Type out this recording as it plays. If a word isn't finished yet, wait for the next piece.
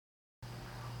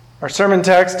Our sermon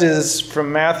text is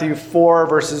from Matthew 4,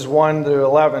 verses 1 to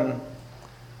 11.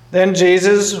 Then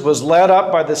Jesus was led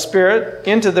up by the Spirit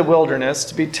into the wilderness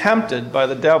to be tempted by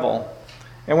the devil.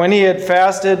 And when he had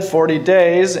fasted 40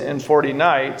 days and 40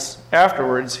 nights,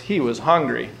 afterwards he was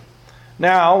hungry.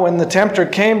 Now, when the tempter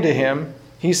came to him,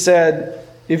 he said,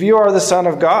 "If you are the Son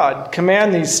of God,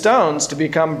 command these stones to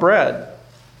become bread."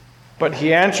 But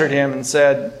he answered him and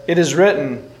said, "It is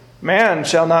written, man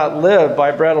shall not live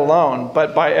by bread alone,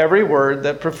 but by every word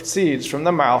that proceeds from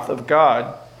the mouth of God."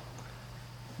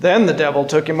 Then the devil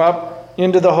took him up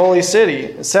into the holy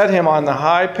city, set him on the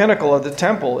high pinnacle of the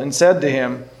temple, and said to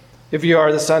him, "If you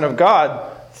are the Son of God,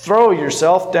 throw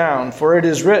yourself down, for it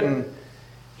is written,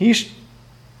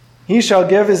 He shall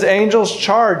give his angels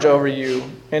charge over you,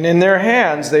 and in their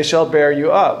hands they shall bear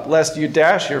you up, lest you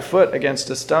dash your foot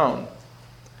against a stone."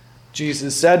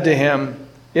 Jesus said to him,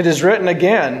 "It is written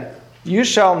again, you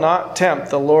shall not tempt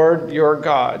the Lord your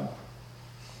God."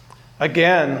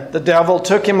 Again, the devil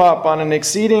took him up on an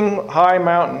exceeding high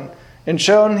mountain and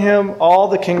showed him all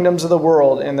the kingdoms of the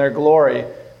world and their glory.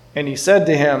 And he said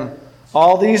to him,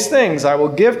 "All these things I will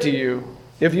give to you,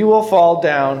 if you will fall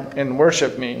down and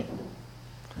worship me."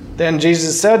 Then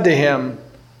Jesus said to him,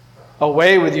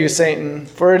 "Away with you, Satan,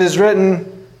 for it is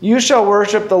written, you shall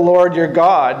worship the Lord your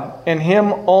God, and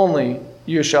him only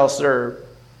you shall serve."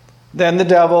 Then the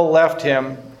devil left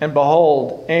him, and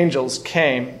behold, angels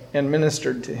came and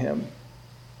ministered to him.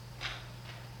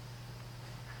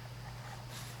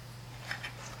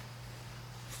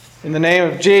 In the name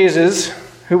of Jesus,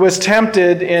 who was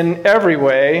tempted in every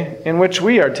way in which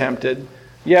we are tempted,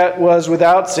 yet was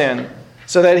without sin,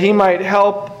 so that he might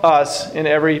help us in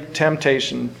every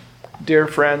temptation, dear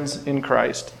friends in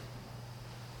Christ.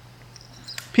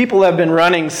 People have been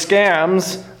running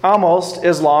scams almost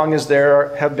as long as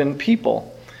there have been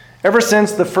people. Ever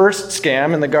since the first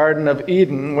scam in the Garden of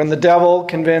Eden, when the devil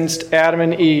convinced Adam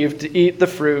and Eve to eat the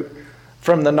fruit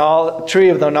from the tree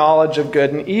of the knowledge of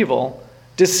good and evil,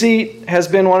 deceit has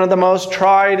been one of the most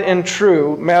tried and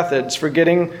true methods for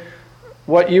getting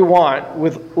what you want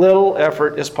with little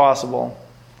effort as possible.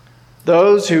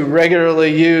 Those who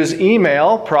regularly use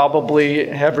email probably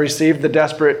have received the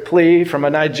desperate plea from a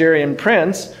Nigerian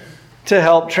prince to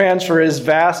help transfer his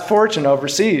vast fortune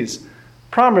overseas,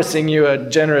 promising you a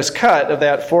generous cut of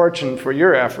that fortune for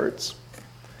your efforts.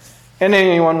 And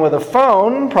anyone with a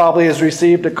phone probably has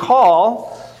received a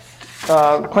call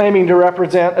claiming to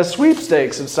represent a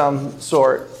sweepstakes of some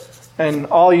sort. And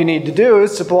all you need to do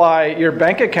is supply your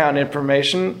bank account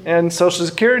information and social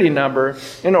security number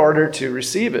in order to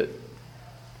receive it.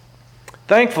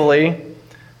 Thankfully,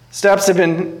 steps have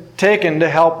been taken to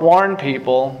help warn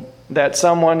people that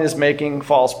someone is making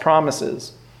false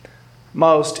promises.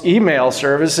 Most email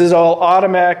services will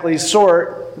automatically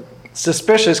sort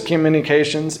suspicious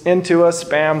communications into a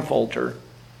spam folder.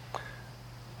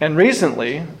 And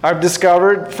recently, I've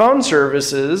discovered phone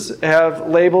services have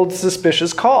labeled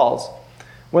suspicious calls.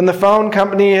 When the phone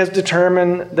company has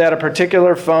determined that a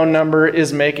particular phone number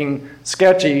is making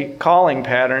sketchy calling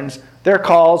patterns, their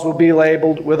calls will be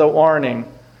labeled with a warning.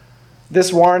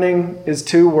 This warning is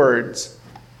 2 words: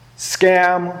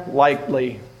 scam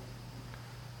likely.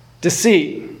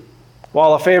 Deceit,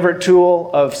 while a favorite tool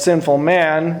of sinful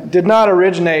man, did not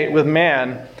originate with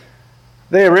man.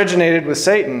 They originated with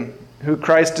Satan, who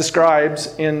Christ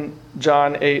describes in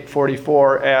John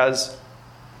 8:44 as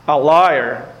a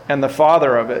liar and the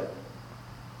father of it.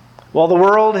 While the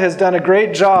world has done a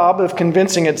great job of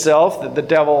convincing itself that the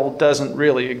devil doesn't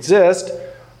really exist,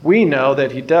 we know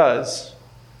that he does.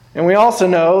 And we also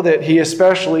know that he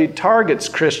especially targets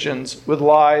Christians with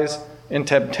lies and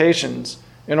temptations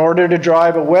in order to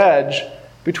drive a wedge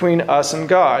between us and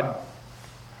God.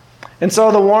 And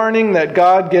so the warning that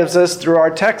God gives us through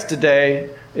our text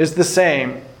today is the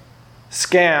same: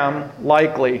 scam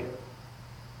likely.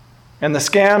 And the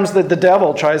scams that the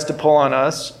devil tries to pull on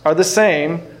us are the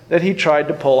same that he tried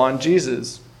to pull on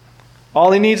Jesus.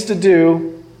 All he needs to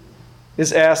do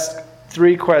is ask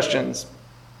 3 questions.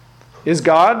 Is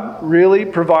God really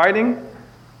providing?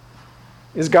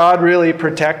 Is God really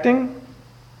protecting?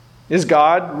 Is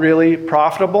God really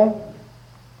profitable?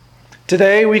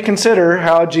 Today we consider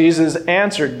how Jesus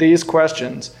answered these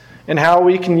questions and how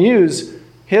we can use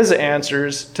his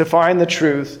answers to find the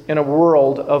truth in a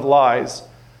world of lies.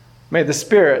 May the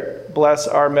Spirit bless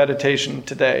our meditation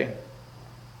today.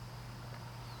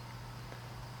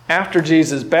 After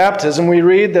Jesus' baptism, we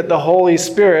read that the Holy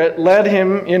Spirit led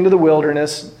him into the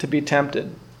wilderness to be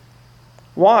tempted.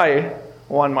 Why,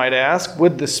 one might ask,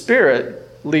 would the Spirit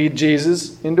lead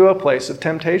Jesus into a place of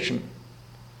temptation?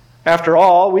 After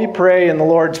all, we pray in the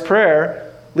Lord's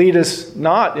Prayer, "Lead us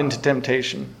not into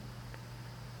temptation."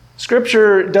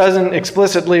 Scripture doesn't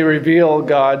explicitly reveal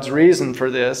God's reason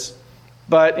for this,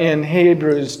 but in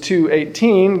Hebrews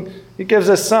 2:18, it gives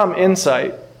us some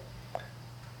insight.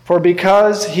 For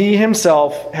because he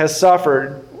himself has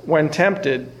suffered when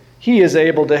tempted, he is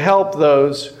able to help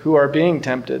those who are being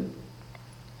tempted.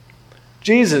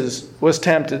 Jesus was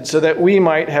tempted so that we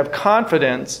might have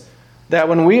confidence that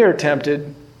when we are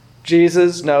tempted,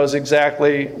 Jesus knows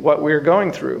exactly what we're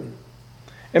going through.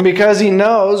 And because he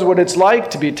knows what it's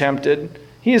like to be tempted,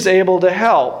 he is able to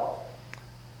help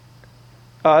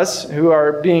us who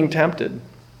are being tempted.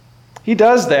 He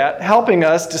does that, helping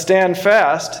us to stand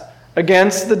fast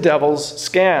against the devil's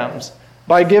scams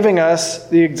by giving us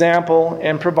the example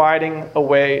and providing a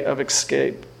way of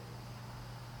escape.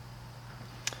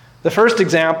 The first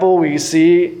example we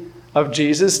see of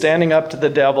Jesus standing up to the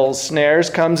devil's snares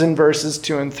comes in verses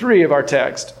 2 and 3 of our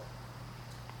text.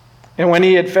 And when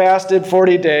he had fasted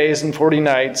 40 days and 40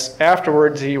 nights,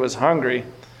 afterwards he was hungry.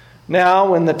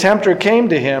 Now when the tempter came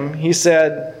to him, he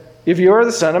said, "If you are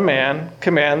the Son of Man,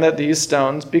 command that these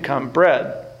stones become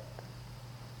bread."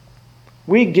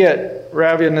 We get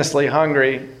ravenously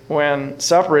hungry when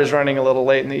supper is running a little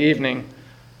late in the evening.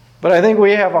 But I think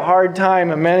we have a hard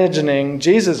time imagining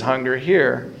Jesus' hunger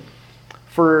here.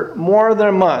 For more than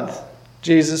a month,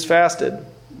 Jesus fasted.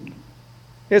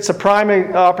 It's a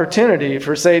prime opportunity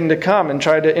for Satan to come and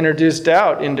try to introduce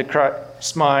doubt into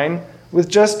Christ's mind with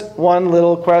just one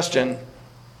little question.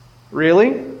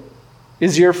 Really?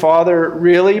 Is your Father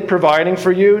really providing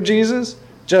for you, Jesus,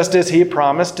 just as he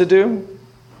promised to do?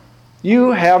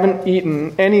 You haven't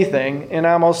eaten anything in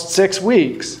almost 6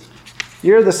 weeks.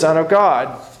 You're the Son of God.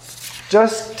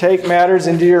 Just take matters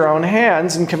into your own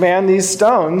hands and command these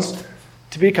stones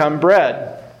to become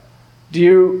bread. Do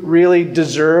you really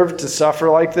deserve to suffer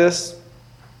like this?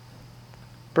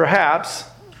 Perhaps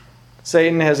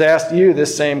Satan has asked you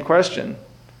this same question.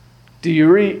 Do you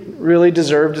really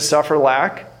deserve to suffer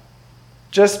lack?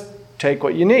 Just take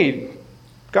what you need.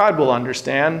 God will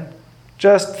understand.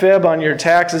 Just fib on your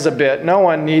taxes a bit. No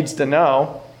one needs to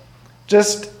know.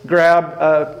 Just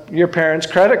grab your parents'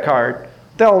 credit card.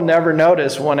 They'll never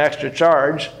notice one extra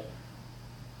charge.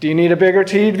 Do you need a bigger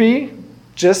TV?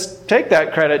 Just take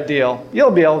that credit deal.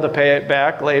 You'll be able to pay it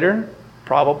back later,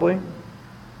 probably.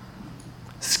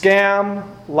 Scam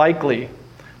likely.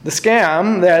 The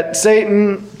scam that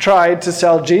Satan tried to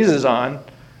sell Jesus on,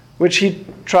 which he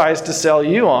tries to sell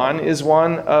you on, is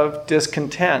one of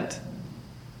discontent.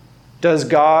 Does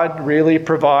God really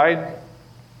provide?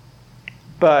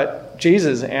 But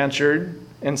Jesus answered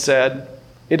and said,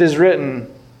 "It is written,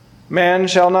 man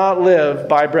shall not live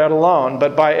by bread alone,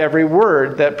 but by every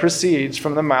word that proceeds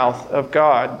from the mouth of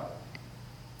God."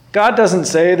 God doesn't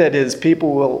say that his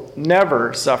people will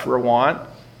never suffer want.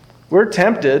 We're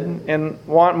tempted and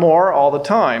want more all the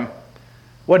time.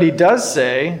 What he does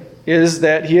say is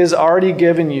that he has already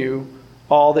given you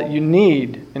all that you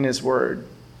need in his word.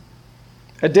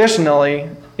 Additionally,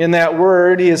 in that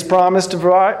word, he has promised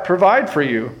to provide for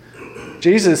you.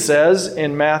 Jesus says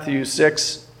in Matthew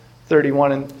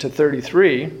 6:31 to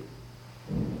 33,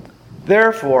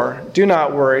 "Therefore, do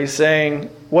not worry, saying,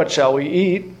 'What shall we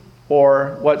eat?'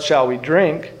 or 'What shall we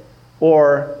drink?'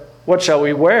 or 'What shall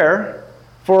we wear?'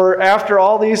 For after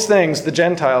all these things the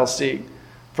Gentiles seek.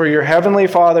 For your heavenly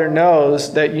Father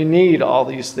knows that you need all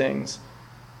these things.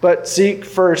 But seek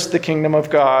first the kingdom of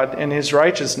God and his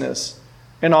righteousness,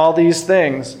 and all these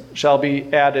things shall be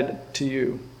added to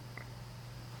you."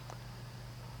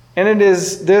 And it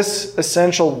is this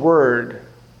essential word,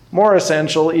 more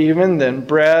essential even than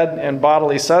bread and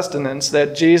bodily sustenance,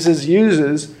 that Jesus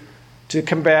uses to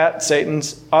combat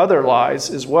Satan's other lies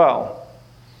as well.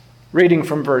 Reading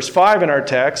from verse 5 in our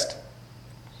text,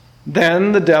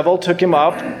 "Then the devil took him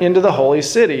up into the holy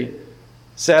city,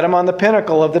 set him on the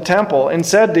pinnacle of the temple, and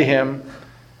said to him,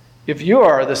 'If you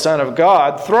are the Son of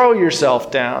God, throw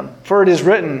yourself down, for it is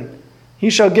written, he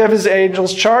shall give his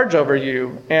angels charge over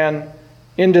you, and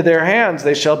into their hands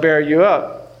they shall bear you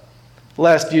up,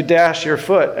 lest you dash your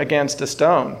foot against a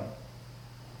stone.'"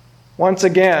 Once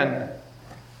again,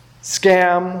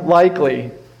 scam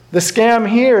likely. The scam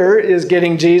here is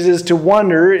getting Jesus to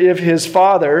wonder if his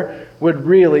Father would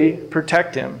really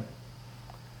protect him.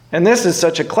 And this is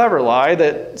such a clever lie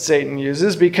that Satan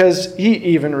uses because he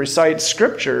even recites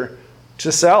Scripture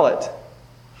to sell it.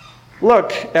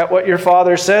 Look at what your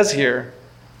Father says here.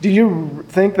 Do you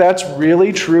think that's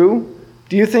really true?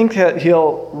 Do you think that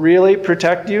he'll really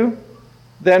protect you?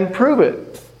 Then prove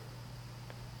it.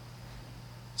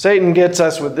 Satan gets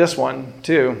us with this one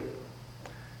too.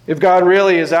 If God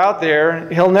really is out there,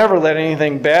 he'll never let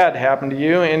anything bad happen to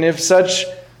you. And if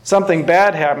something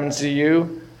bad happens to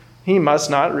you, he must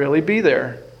not really be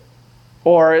there.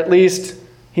 or at least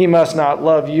he must not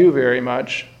love you very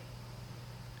much.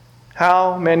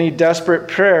 How many desperate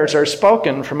prayers are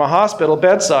spoken from a hospital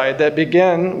bedside that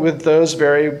begin with those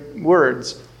very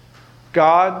words?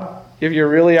 God, if you're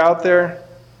really out there.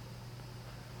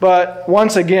 But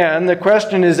once again, the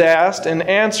question is asked and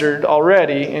answered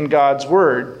already in God's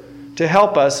word to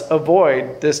help us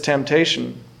avoid this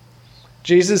temptation.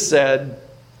 Jesus said,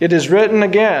 "It is written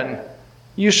again,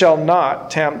 you shall not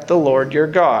tempt the Lord your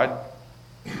God."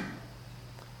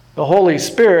 The Holy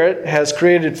Spirit has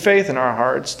created faith in our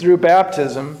hearts through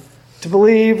baptism to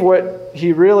believe what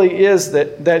He really is,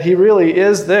 that He really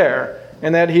is there,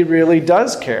 and that He really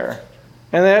does care,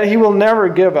 and that He will never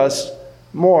give us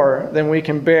more than we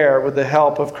can bear with the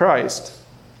help of Christ.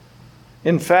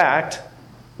 In fact,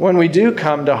 when we do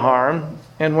come to harm,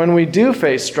 and when we do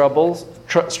face struggles,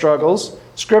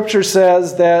 Scripture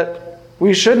says that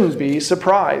we shouldn't be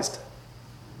surprised.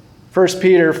 1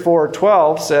 Peter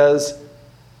 4:12 says,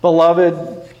 "Beloved,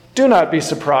 do not be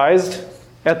surprised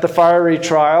at the fiery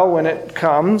trial when it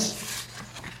comes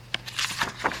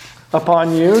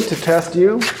upon you to test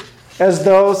you, as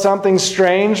though something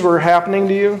strange were happening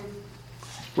to you.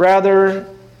 Rather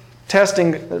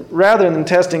than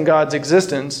testing God's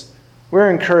existence, we're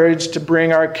encouraged to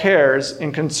bring our cares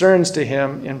and concerns to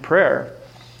Him in prayer."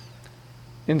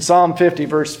 In Psalm 50,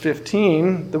 verse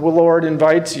 15, the Lord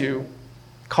invites you,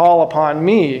 "Call upon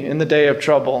me in the day of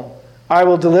trouble. I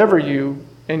will deliver you,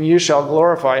 and you shall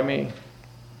glorify me."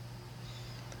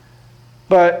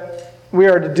 But we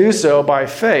are to do so by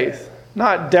faith,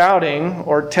 not doubting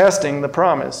or testing the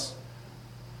promise.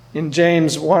 In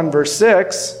James 1, verse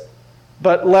 6,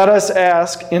 "But let us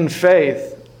ask in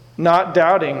faith, not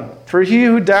doubting. For he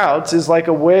who doubts is like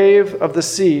a wave of the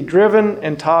sea, driven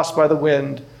and tossed by the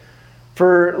wind.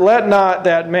 For let not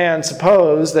that man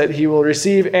suppose that he will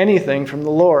receive anything from the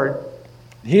Lord.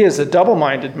 He is a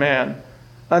double-minded man,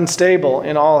 unstable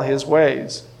in all his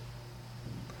ways."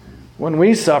 When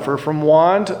we suffer from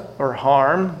want or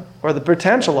harm, or the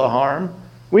potential of harm,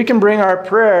 we can bring our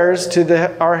prayers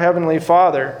to our Heavenly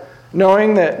Father,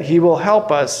 knowing that He will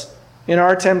help us in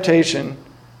our temptation,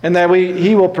 and that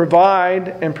He will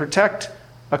provide and protect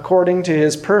according to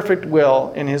His perfect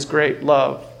will and His great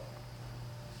love.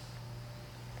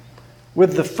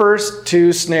 With the first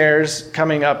two snares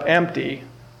coming up empty,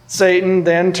 Satan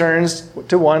then turns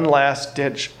to one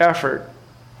last-ditch effort.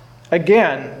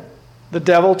 Again, the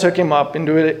devil took him up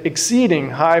into an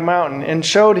exceeding high mountain and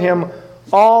showed him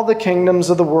all the kingdoms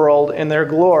of the world and their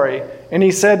glory. And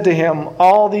he said to him,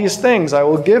 "All these things I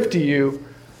will give to you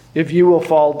if you will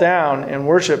fall down and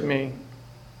worship me."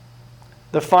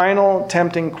 The final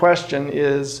tempting question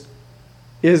is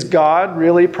God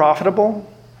really profitable?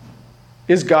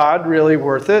 Is God really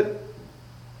worth it?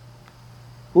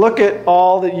 Look at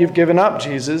all that you've given up,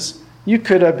 Jesus. You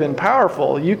could have been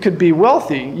powerful. You could be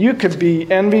wealthy. You could be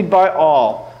envied by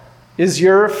all. Is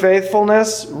your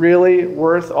faithfulness really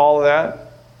worth all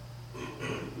that?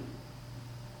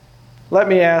 Let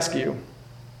me ask you,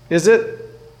 is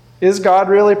God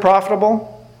really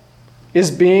profitable?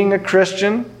 Is being a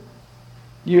Christian,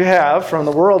 you have from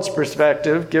the world's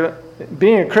perspective,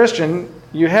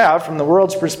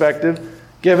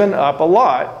 given up a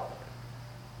lot.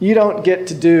 You don't get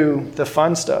to do the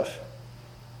fun stuff.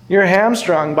 You're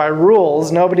hamstrung by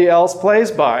rules nobody else plays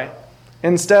by.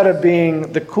 Instead of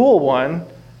being the cool one,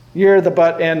 you're the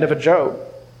butt end of a joke.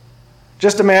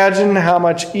 Just imagine how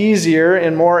much easier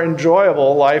and more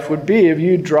enjoyable life would be if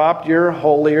you dropped your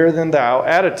holier-than-thou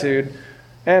attitude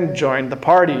and joined the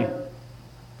party.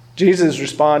 Jesus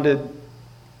responded,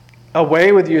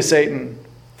 "Away with you, Satan,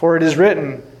 for it is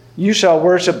written, you shall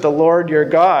worship the Lord your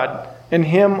God, and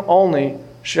Him only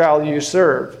shall you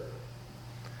serve."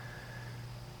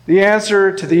 The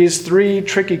answer to these three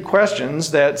tricky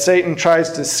questions that Satan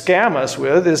tries to scam us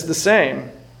with is the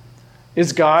same.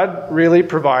 Is God really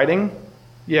providing?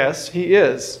 Yes, He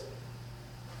is.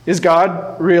 Is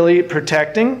God really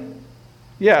protecting?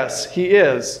 Yes, He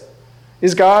is.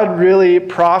 Is God really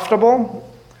profitable?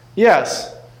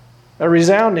 Yes, a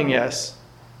resounding yes.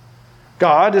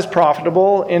 God is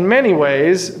profitable in many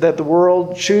ways that the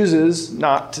world chooses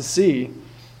not to see.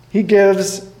 He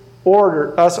gives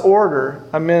us order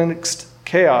amidst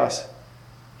chaos.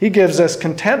 He gives us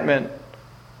contentment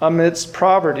amidst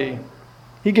poverty.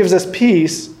 He gives us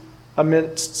peace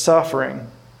amidst suffering.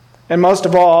 And most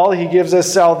of all, He gives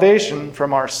us salvation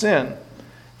from our sin.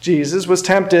 Jesus was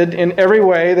tempted in every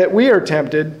way that we are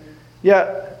tempted,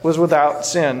 yet was without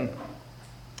sin.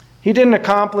 He didn't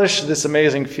accomplish this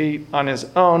amazing feat on His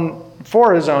own,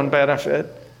 for His own benefit.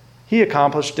 He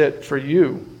accomplished it for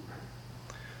you.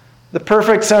 The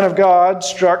perfect Son of God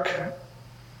struck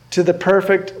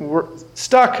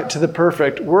stuck to the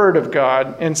perfect word of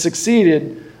God and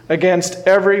succeeded against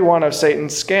every one of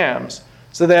Satan's scams,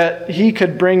 so that he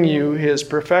could bring you his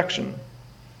perfection.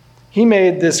 He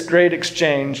made this great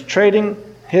exchange, trading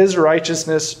his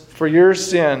righteousness for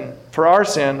our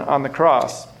sin on the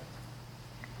cross.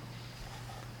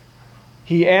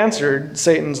 He answered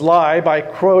Satan's lie by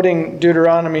quoting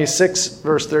Deuteronomy 6,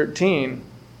 verse 13.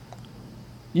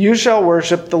 You shall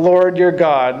worship the Lord your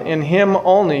God, in him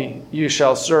only you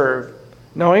shall serve,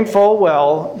 knowing full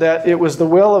well that it was the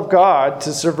will of God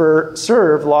to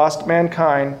serve lost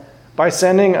mankind by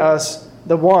sending us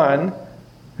the one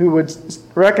who would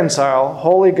reconcile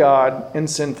holy God and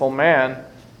sinful man.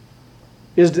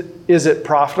 Is it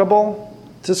profitable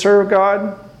to serve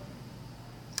God?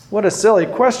 What a silly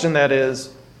question that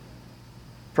is.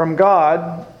 From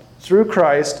God, through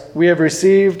Christ, we have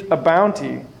received a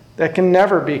bounty that can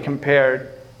never be compared,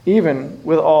 even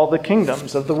with all the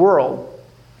kingdoms of the world.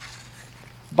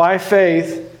 By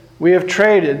faith, we have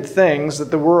traded things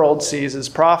that the world sees as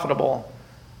profitable,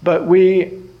 but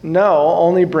we know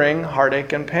only bring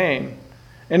heartache and pain.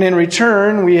 And in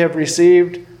return, we have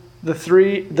received the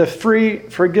free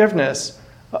forgiveness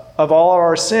of all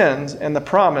our sins and the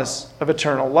promise of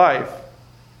eternal life.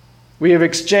 We have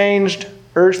exchanged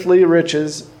earthly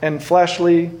riches and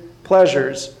fleshly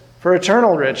pleasures for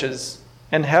eternal riches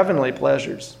and heavenly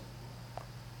pleasures.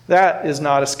 That is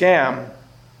not a scam.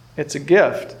 It's a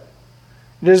gift.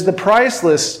 It is the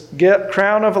priceless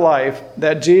crown of life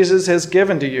that Jesus has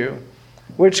given to you,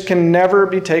 which can never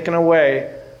be taken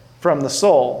away from the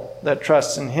soul that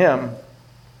trusts in him.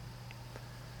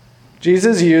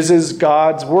 Jesus uses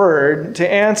God's word to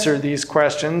answer these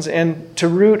questions and to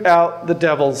root out the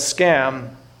devil's scam.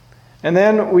 And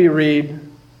then we read,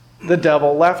 the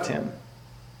devil left him.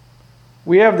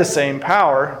 We have the same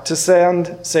power to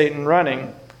send Satan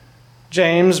running.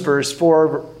 James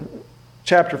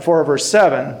chapter 4, verse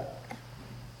 7.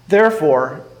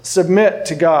 Therefore, submit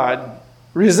to God,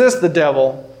 resist the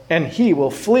devil, and he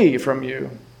will flee from you.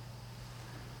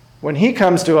 When he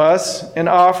comes to us and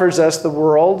offers us the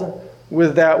world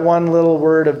with that one little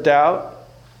word of doubt,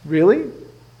 really?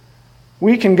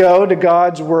 We can go to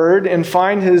God's word and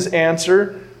find his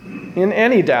answer in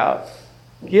any doubt.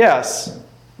 Yes.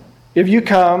 If you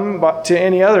come to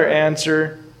any other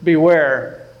answer,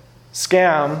 beware.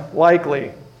 Scam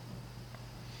likely.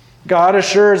 God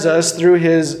assures us through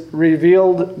his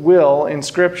revealed will in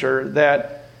Scripture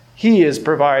that he is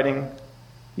providing.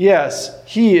 Yes,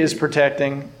 he is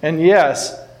protecting. And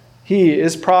yes, he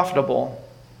is profitable.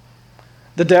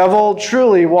 The devil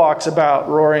truly walks about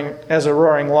roaring as a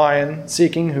roaring lion,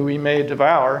 seeking who he may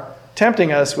devour,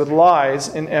 tempting us with lies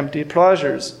and empty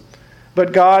pleasures.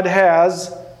 But God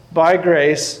has, by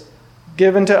grace,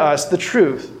 given to us the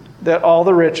truth, that all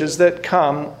the riches that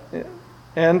come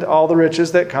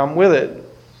with it.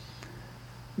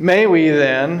 May we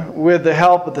then, with the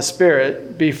help of the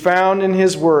Spirit, be found in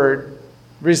his word,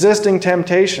 resisting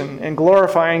temptation and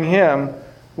glorifying him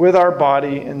with our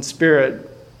body and spirit.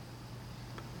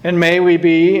 And may we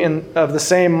be of the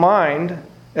same mind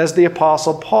as the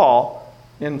Apostle Paul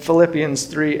in Philippians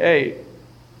 3:8.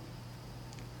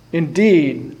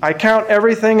 Indeed, I count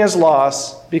everything as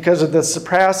loss because of the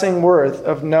surpassing worth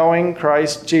of knowing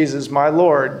Christ Jesus my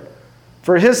Lord.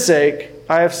 For his sake,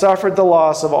 I have suffered the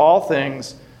loss of all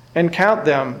things and count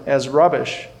them as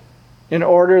rubbish, in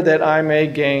order that I may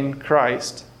gain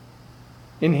Christ.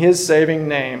 In his saving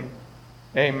name,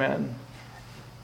 amen.